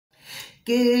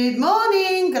Good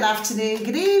morning, good afternoon,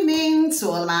 good evening to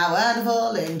all my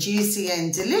wonderful and juicy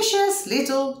and delicious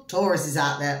little Tauruses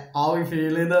out there. Are we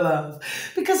feeling the love?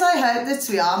 Because I hope that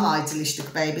we are, my delicious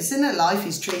little babies, and that life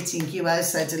is treating you oh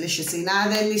so deliciously. Now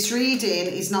then, this reading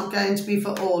is not going to be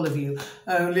for all of you,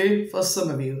 only for some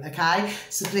of you, okay?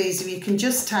 So please, if you can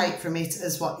just take from it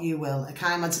as what you will,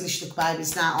 okay? My delicious little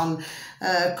babies, now on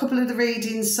a couple of the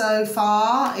readings so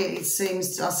far, I seem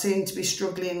to be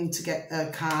struggling to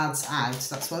get cards out.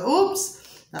 That's why,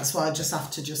 oops, that's why I just have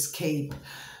to just keep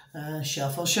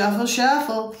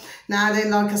shuffle. Now then,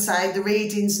 like I say, the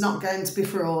reading's not going to be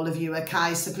for all of you,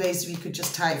 okay? So please, if you could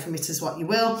just take from it as what you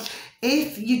will.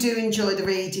 If you do enjoy the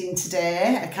reading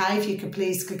today, okay, if you could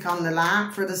please click on the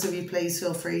like. For others of you, please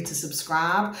feel free to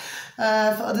subscribe.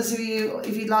 For others of you,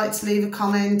 if you'd like to leave a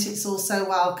comment, it's also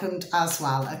welcomed as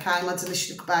well, okay? My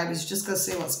delicious little babies, just go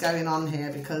see what's going on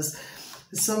here, because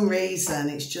for some reason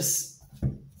it's just,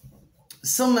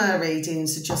 some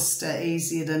readings are just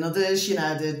easier than others, you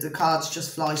know, the cards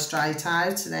just fly straight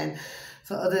out, and then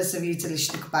for others of you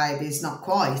delicious little babies, not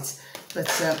quite.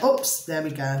 But, oops, there we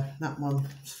go. That one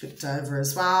flipped over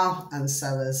as well, and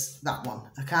so has that one,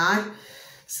 okay?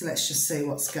 So let's just see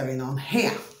what's going on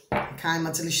here. Okay,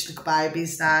 my delicious little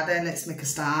babies, now then, let's make a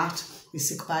start.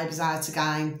 These little babies out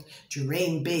again.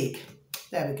 Dream big.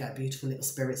 There we go, beautiful little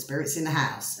spirits in the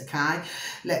house, okay?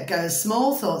 Let go of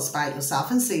small thoughts about yourself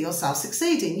and see yourself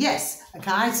succeeding. Yes,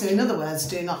 okay? So in other words,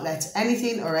 do not let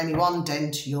anything or anyone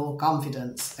dent your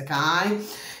confidence, okay?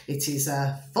 It is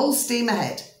full steam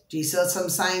ahead. Do you see what I'm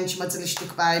saying to my delicious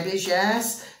little babies?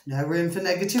 Yes. No room for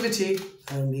negativity,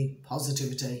 only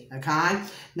positivity, okay?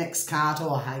 Next card.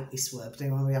 Oh, I hate this word, but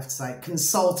anyway, we have to say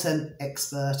consultant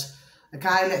expert.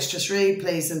 Okay, let's just read,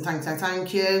 please, and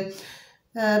thank you.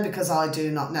 Because I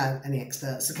do not know any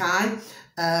experts, okay?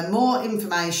 More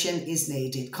information is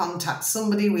needed. Contact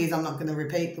somebody with, I'm not going to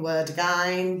repeat the word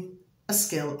again, a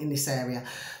skill in this area.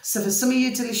 So for some of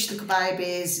you delicious little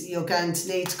babies, you're going to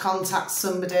need to contact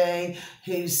somebody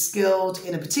who's skilled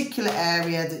in a particular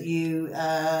area that you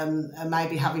are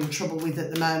maybe having trouble with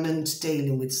at the moment,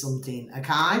 dealing with something,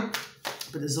 okay?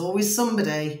 But there's always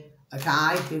somebody,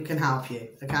 okay, who can help you,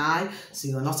 okay? So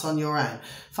you're not on your own.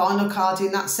 Final card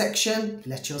in that section,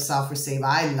 let yourself receive.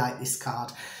 I like this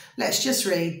card. Let's just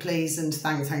read, please, and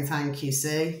thank you.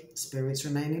 See, spirits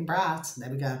remaining bright. There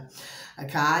we go.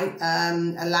 Okay,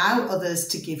 allow others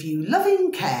to give you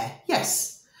loving care.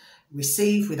 Yes.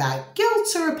 Receive without guilt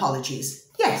or apologies.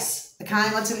 Yes. Okay,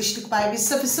 my delicious little babies.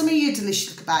 So for some of you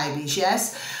delicious little babies,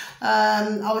 yes,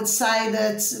 I would say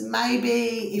that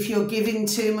maybe if you're giving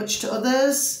too much to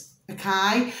others,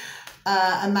 okay,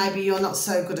 and maybe you're not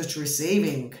so good at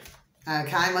receiving,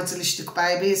 okay, my delicious little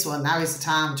babies, well, now is the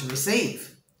time to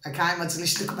receive, okay, my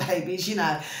delicious little babies, you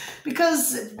know,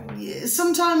 because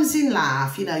sometimes in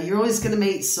life, you know, you're always going to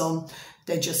meet some,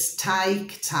 they just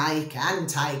take and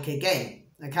take again,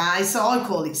 okay, so I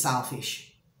call it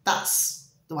selfish.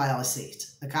 That's the way I see it,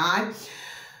 okay,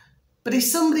 but if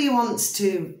somebody wants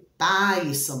to buy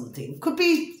you something, could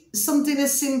be something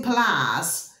as simple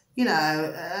as, you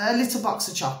know, a little box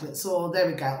of chocolates, or there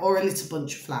we go, or a little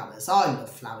bunch of flowers. I love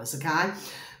flowers, okay?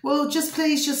 Well, just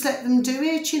please just let them do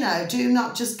it, you know. Do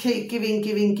not just keep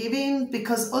giving,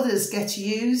 because others get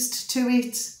used to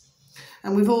it.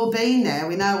 And we've all been there.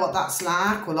 We know what that's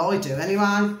like. Well, I do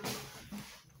anyway.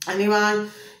 Anyway,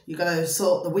 you've got to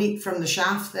sort the wheat from the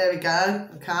chaff. There we go,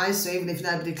 okay? So even if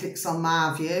nobody clicks on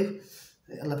my view,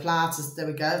 it'll apply to, there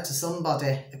we go, to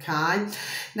somebody, okay?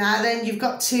 Now then, you've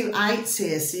got 2 8s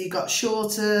here, so you've got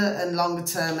shorter and longer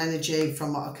term energy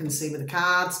from what I can see with the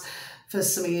cards. For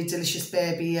some of you delicious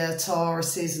baby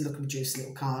Tauruses, look at the juicy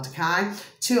little card, okay?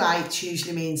 2 8s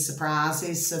usually means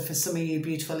surprises, so for some of you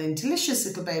beautiful and delicious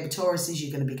little baby Tauruses,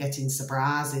 you're going to be getting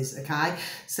surprises, okay?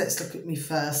 So let's look at my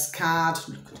first card.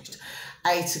 Look at it.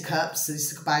 8 of Cups, so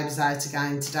this little baby's out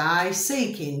again today.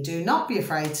 Seeking, do not be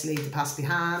afraid to leave the past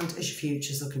behind as your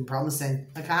future's looking promising,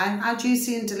 okay? How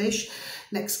juicy and delish.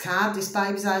 Next card, this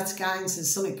baby's out again, so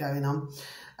there's something going on.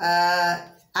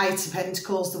 8 of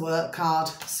Pentacles, the work card,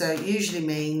 so it usually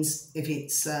means if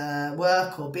it's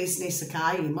work or business,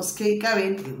 okay, you must keep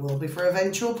going. It will be for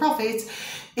eventual profit.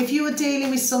 If you are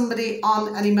dealing with somebody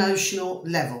on an emotional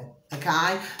level,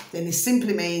 okay, then this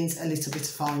simply means a little bit of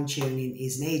fine-tuning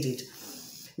is needed.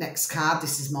 Next card,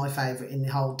 this is my favourite in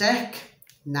the whole deck,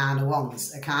 9 of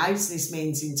Wands, okay? So this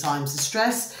means in times of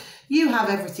stress, You have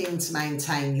everything to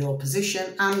maintain your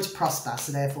position and prosper.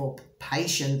 So therefore,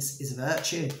 patience is a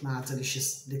virtue, my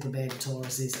delicious little baby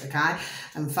Tauruses, okay?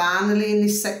 And finally in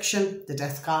this section, the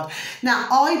death card. Now,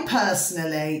 I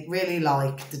personally really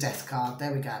like the death card.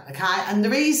 There we go, okay? And the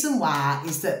reason why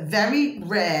is that very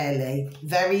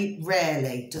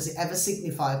rarely does it ever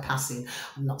signify passing.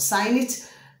 I'm not saying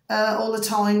it all the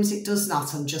times, it does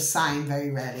not. I'm just saying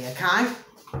very rarely, okay?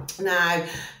 Now,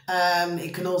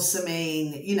 it can also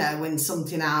mean, you know, when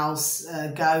something else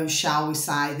goes, shall we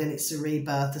say, then it's a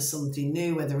rebirth of something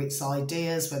new, whether it's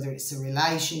ideas, whether it's a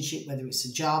relationship, whether it's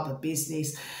a job, a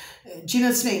business. Do you know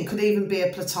what I mean? Could even be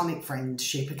a platonic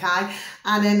friendship, okay?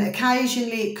 And then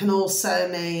occasionally it can also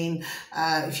mean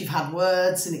if you've had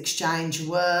words, an exchange of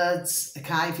words,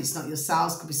 okay? If it's not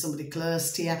yourselves, could be somebody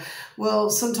close to you. Well,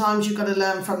 sometimes you've got to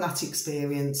learn from that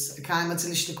experience, okay? My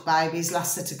delicious little babies,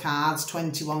 last set of cards,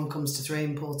 21 comes to 3,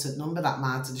 important number, that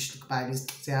my delicious little babies.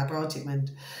 See how bright it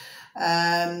went.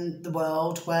 The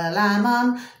world, well, I'm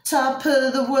on top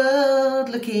of the world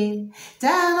looking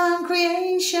down on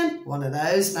creation. One of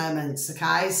those moments,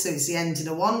 okay? So it's the ending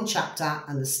of one chapter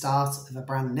and the start of a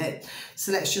brand new.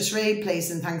 So let's just read,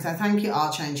 please, and thank you,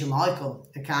 Archangel Michael,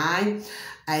 okay?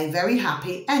 A very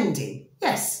happy ending,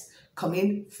 yes.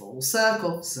 Coming full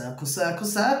circle,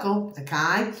 circle,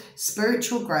 okay?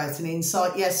 Spiritual growth and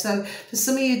insight. Yes, so for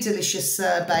some of you delicious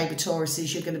baby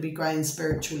Tauruses, you're going to be growing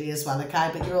spiritually as well,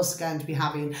 okay? But you're also going to be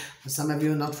having, for some of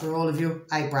you, not for all of you,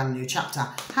 a brand new chapter.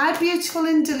 How beautiful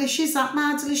and delicious that,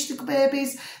 my delicious little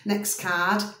babies. Next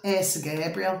card, Ace of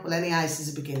Gabriel. Well, any ace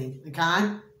is a beginning,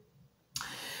 okay?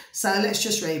 So let's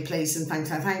just read, please, and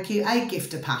thank you. A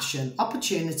gift of passion,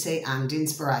 opportunity and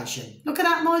inspiration. Look at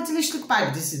that, my delicious little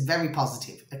baby. This is very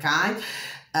positive, okay?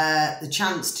 The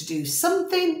chance to do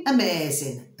something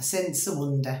amazing, a sense of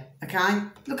wonder, okay?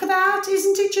 Look at that,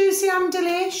 isn't it juicy and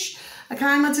delish?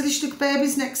 Okay, my delicious little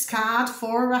babies, next card,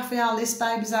 4 Raphael, this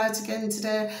baby's out again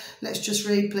today. Let's just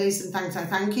read, please, and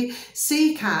thank you.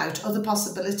 Seek out other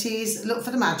possibilities, look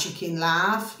for the magic in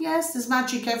life. Yes, there's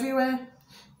magic everywhere.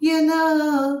 You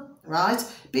know, right?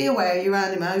 Be aware of your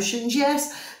own emotions,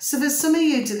 yes. So for some of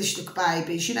you delicious little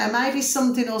babies, you know, maybe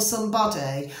something or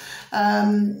somebody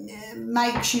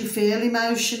makes you feel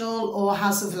emotional or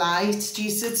has of late. Do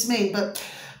you see what I mean? But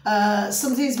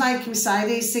something's making me say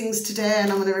these things today,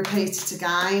 and I'm going to repeat it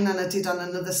again, and I did on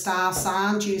another star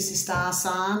sign, juicy star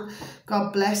sign,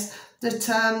 God bless, that,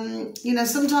 you know,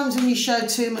 sometimes when you show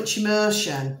too much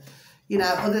emotion, you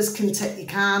know, others can take your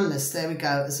calmness, there we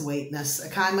go, as a weakness.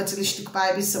 Okay, my delicious little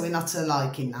babies, so we're not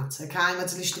alike in that. Okay, my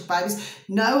delicious little babies.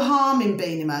 No harm in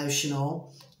being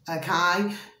emotional,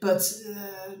 okay? But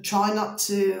try not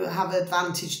to have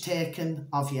advantage taken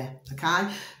of you, okay?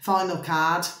 Final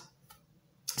card,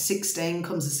 16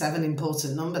 comes a 7,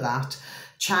 important number that.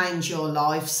 Change your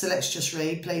life. So let's just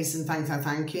read, please, and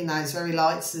thank you. Now it's very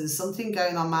light, so there's something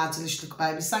going on, my delicious little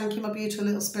babies. Thank you, my beautiful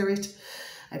little spirit.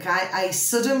 Okay, a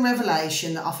sudden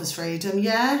revelation that offers freedom,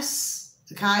 yes.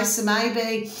 Okay, so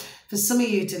maybe for some of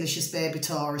you delicious baby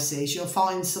Tauruses, you'll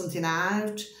find something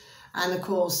out. And of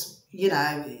course, you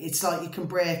know, it's like you can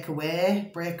break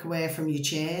away from your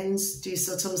chains. Do you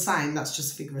see what I'm saying? That's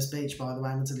just a figure of speech, by the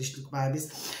way, my delicious little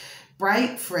babies.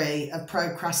 Break free of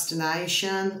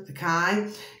procrastination, okay?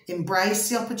 Embrace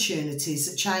the opportunities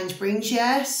that change brings,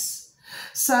 yes.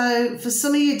 So for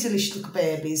some of you delicious little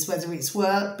babies, whether it's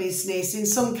work, business, in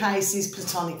some cases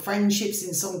platonic friendships,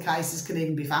 in some cases can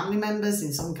even be family members,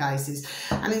 in some cases,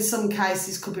 and in some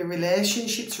cases could be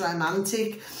relationships,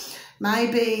 romantic.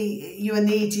 Maybe you are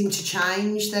needing to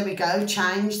change, there we go,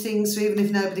 change things, so even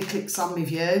if nobody clicks on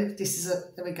with you, this is a,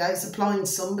 there we go, it's applying to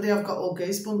somebody. I've got all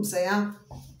goosebumps here.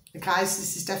 Okay, so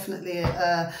this is definitely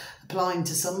applying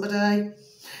to somebody.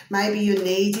 Maybe you're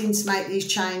needing to make these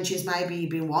changes. Maybe you've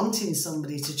been wanting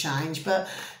somebody to change, but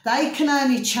they can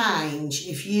only change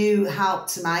if you help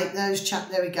to make those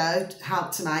there we go,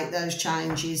 help to make those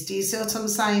changes. Do you see what I'm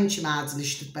saying to you, my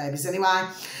delicious babies? Anyway,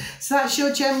 so that's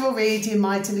your general reading,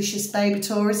 my delicious baby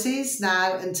Tauruses.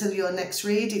 Now, until your next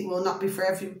read, it will not be for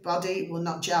everybody. It will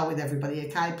not gel with everybody,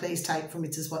 okay? Please take from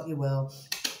it as what you will.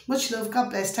 Much love.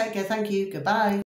 God bless. Take care. Thank you. Goodbye.